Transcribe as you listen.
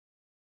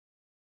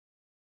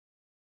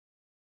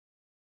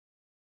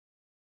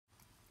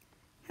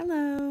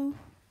Hello,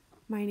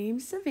 my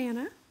name's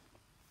Savannah.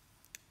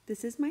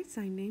 This is my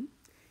sign name,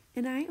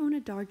 and I own a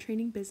dog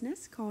training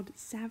business called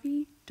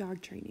Savvy Dog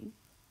Training.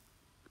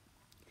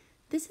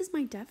 This is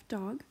my deaf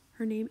dog.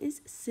 Her name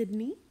is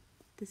Sydney.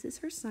 This is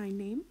her sign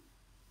name.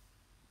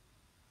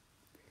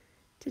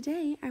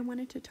 Today, I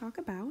wanted to talk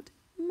about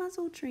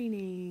muzzle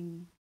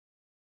training.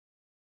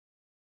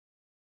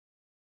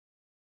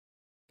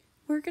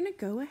 We're going to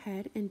go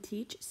ahead and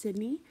teach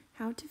Sydney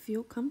how to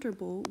feel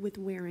comfortable with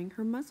wearing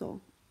her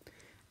muzzle.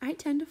 I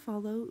tend to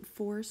follow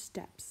 4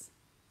 steps.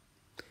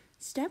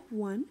 Step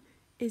 1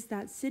 is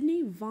that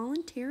Sydney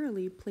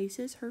voluntarily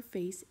places her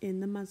face in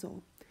the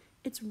muzzle.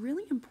 It's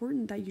really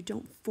important that you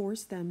don't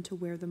force them to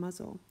wear the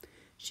muzzle.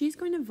 She's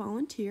going to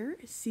volunteer,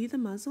 see the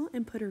muzzle,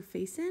 and put her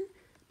face in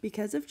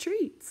because of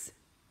treats.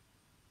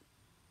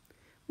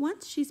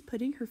 Once she's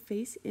putting her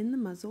face in the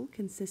muzzle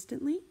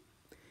consistently,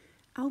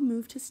 I'll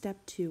move to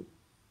step 2.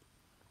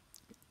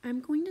 I'm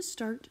going to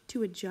start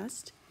to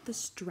adjust the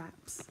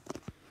straps.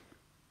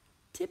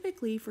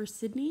 Typically for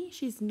Sydney,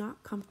 she's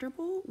not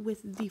comfortable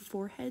with the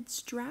forehead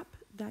strap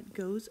that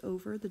goes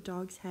over the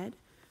dog's head,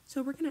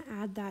 so we're going to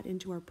add that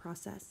into our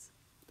process.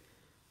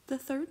 The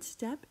third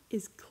step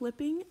is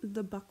clipping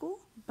the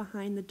buckle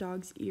behind the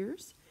dog's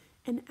ears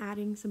and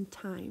adding some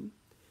time.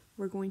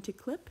 We're going to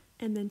clip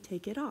and then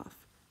take it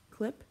off.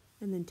 Clip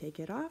and then take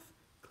it off.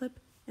 Clip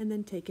and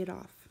then take it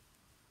off.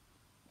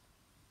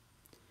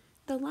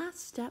 The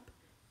last step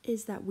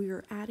is that we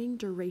are adding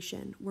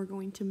duration. We're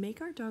going to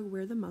make our dog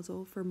wear the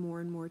muzzle for more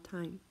and more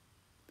time.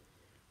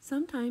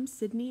 Sometimes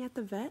Sydney at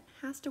the vet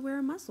has to wear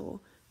a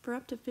muzzle for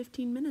up to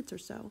 15 minutes or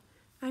so.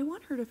 I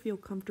want her to feel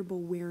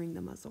comfortable wearing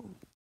the muzzle.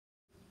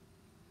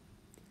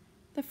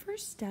 The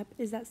first step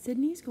is that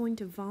Sydney's going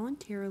to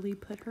voluntarily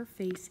put her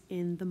face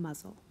in the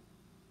muzzle.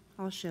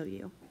 I'll show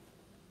you.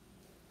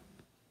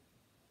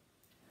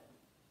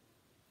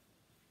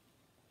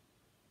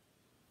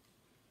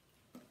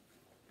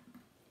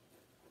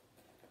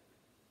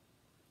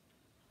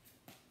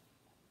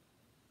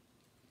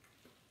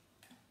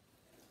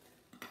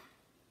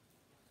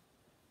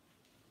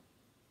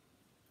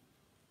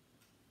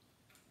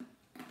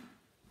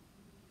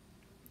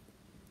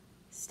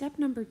 Step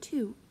number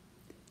 2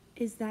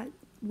 is that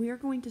we are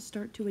going to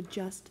start to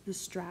adjust the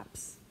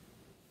straps.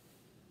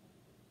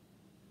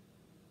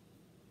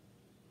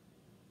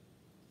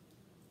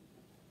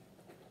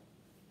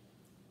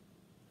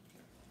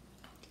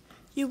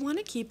 You want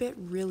to keep it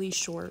really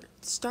short.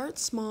 Start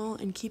small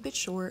and keep it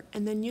short,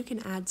 and then you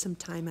can add some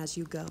time as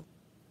you go.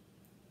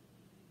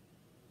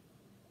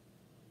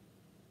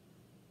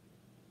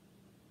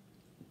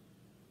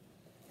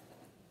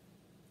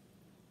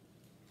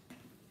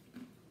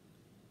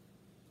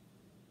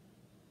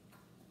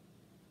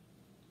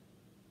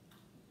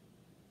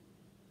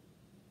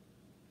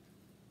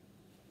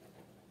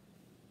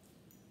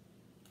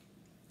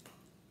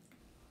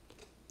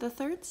 The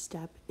third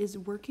step is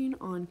working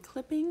on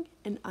clipping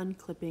and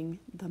unclipping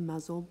the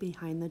muzzle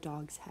behind the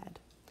dog's head.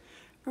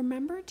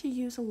 Remember to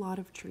use a lot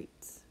of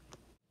treats.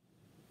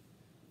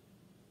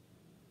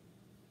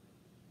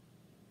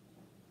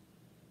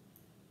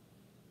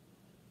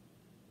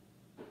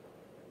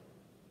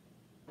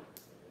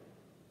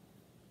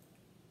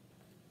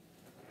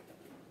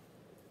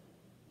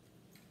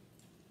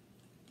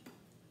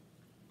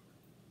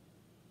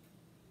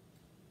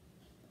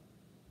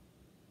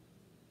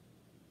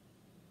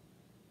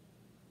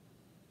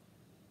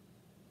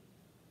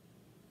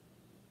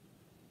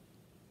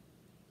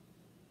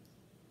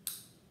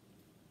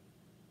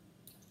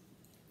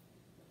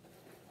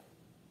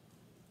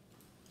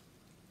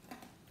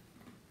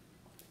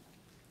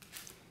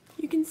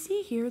 You can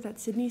see here that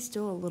Sydney's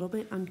still a little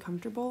bit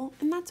uncomfortable,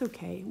 and that's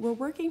okay. We're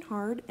working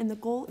hard, and the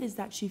goal is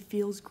that she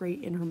feels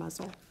great in her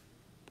muzzle.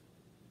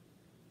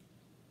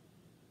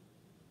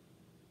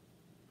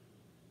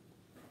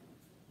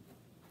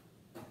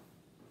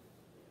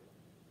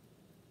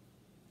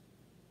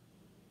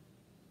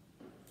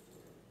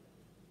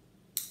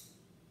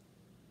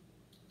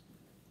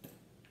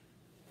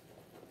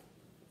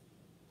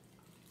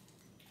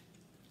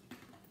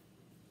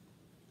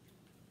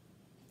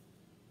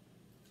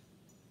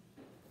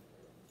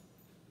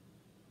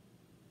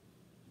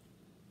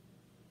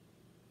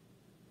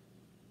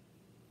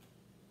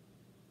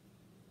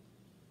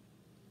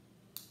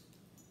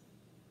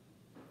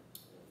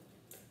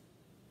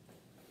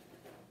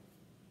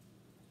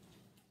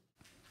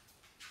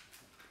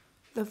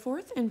 The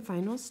fourth and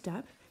final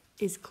step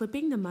is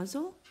clipping the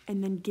muzzle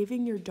and then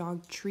giving your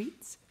dog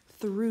treats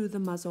through the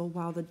muzzle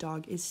while the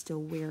dog is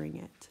still wearing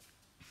it.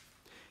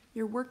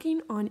 You're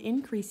working on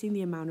increasing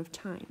the amount of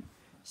time.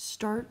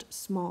 Start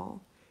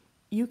small.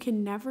 You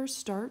can never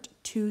start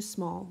too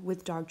small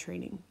with dog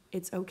training.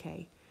 It's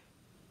okay.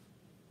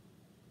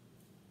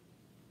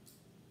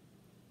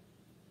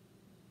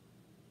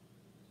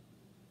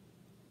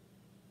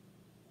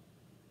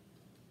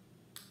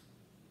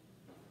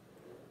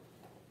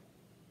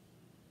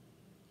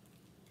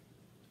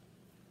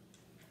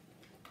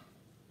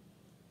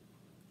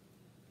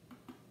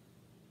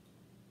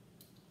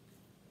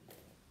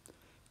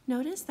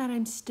 Notice that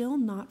I'm still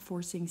not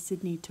forcing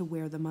Sydney to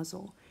wear the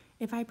muzzle.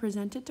 If I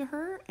present it to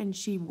her and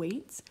she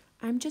waits,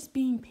 I'm just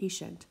being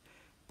patient.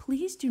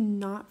 Please do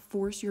not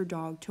force your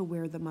dog to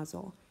wear the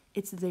muzzle.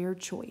 It's their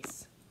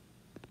choice.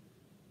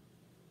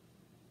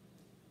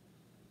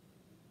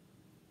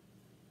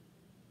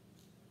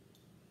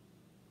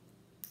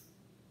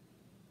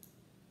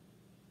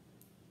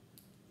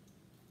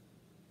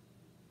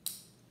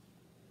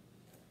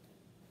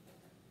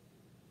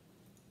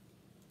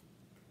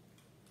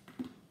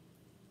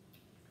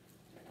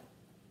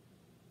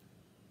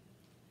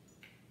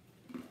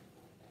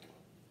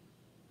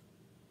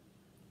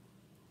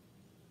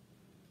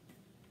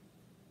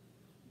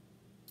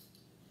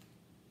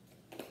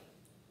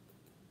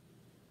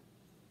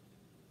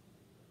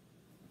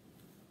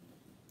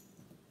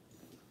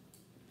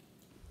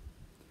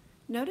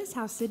 Notice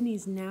how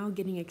Sydney's now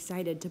getting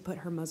excited to put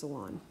her muzzle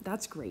on.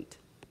 That's great.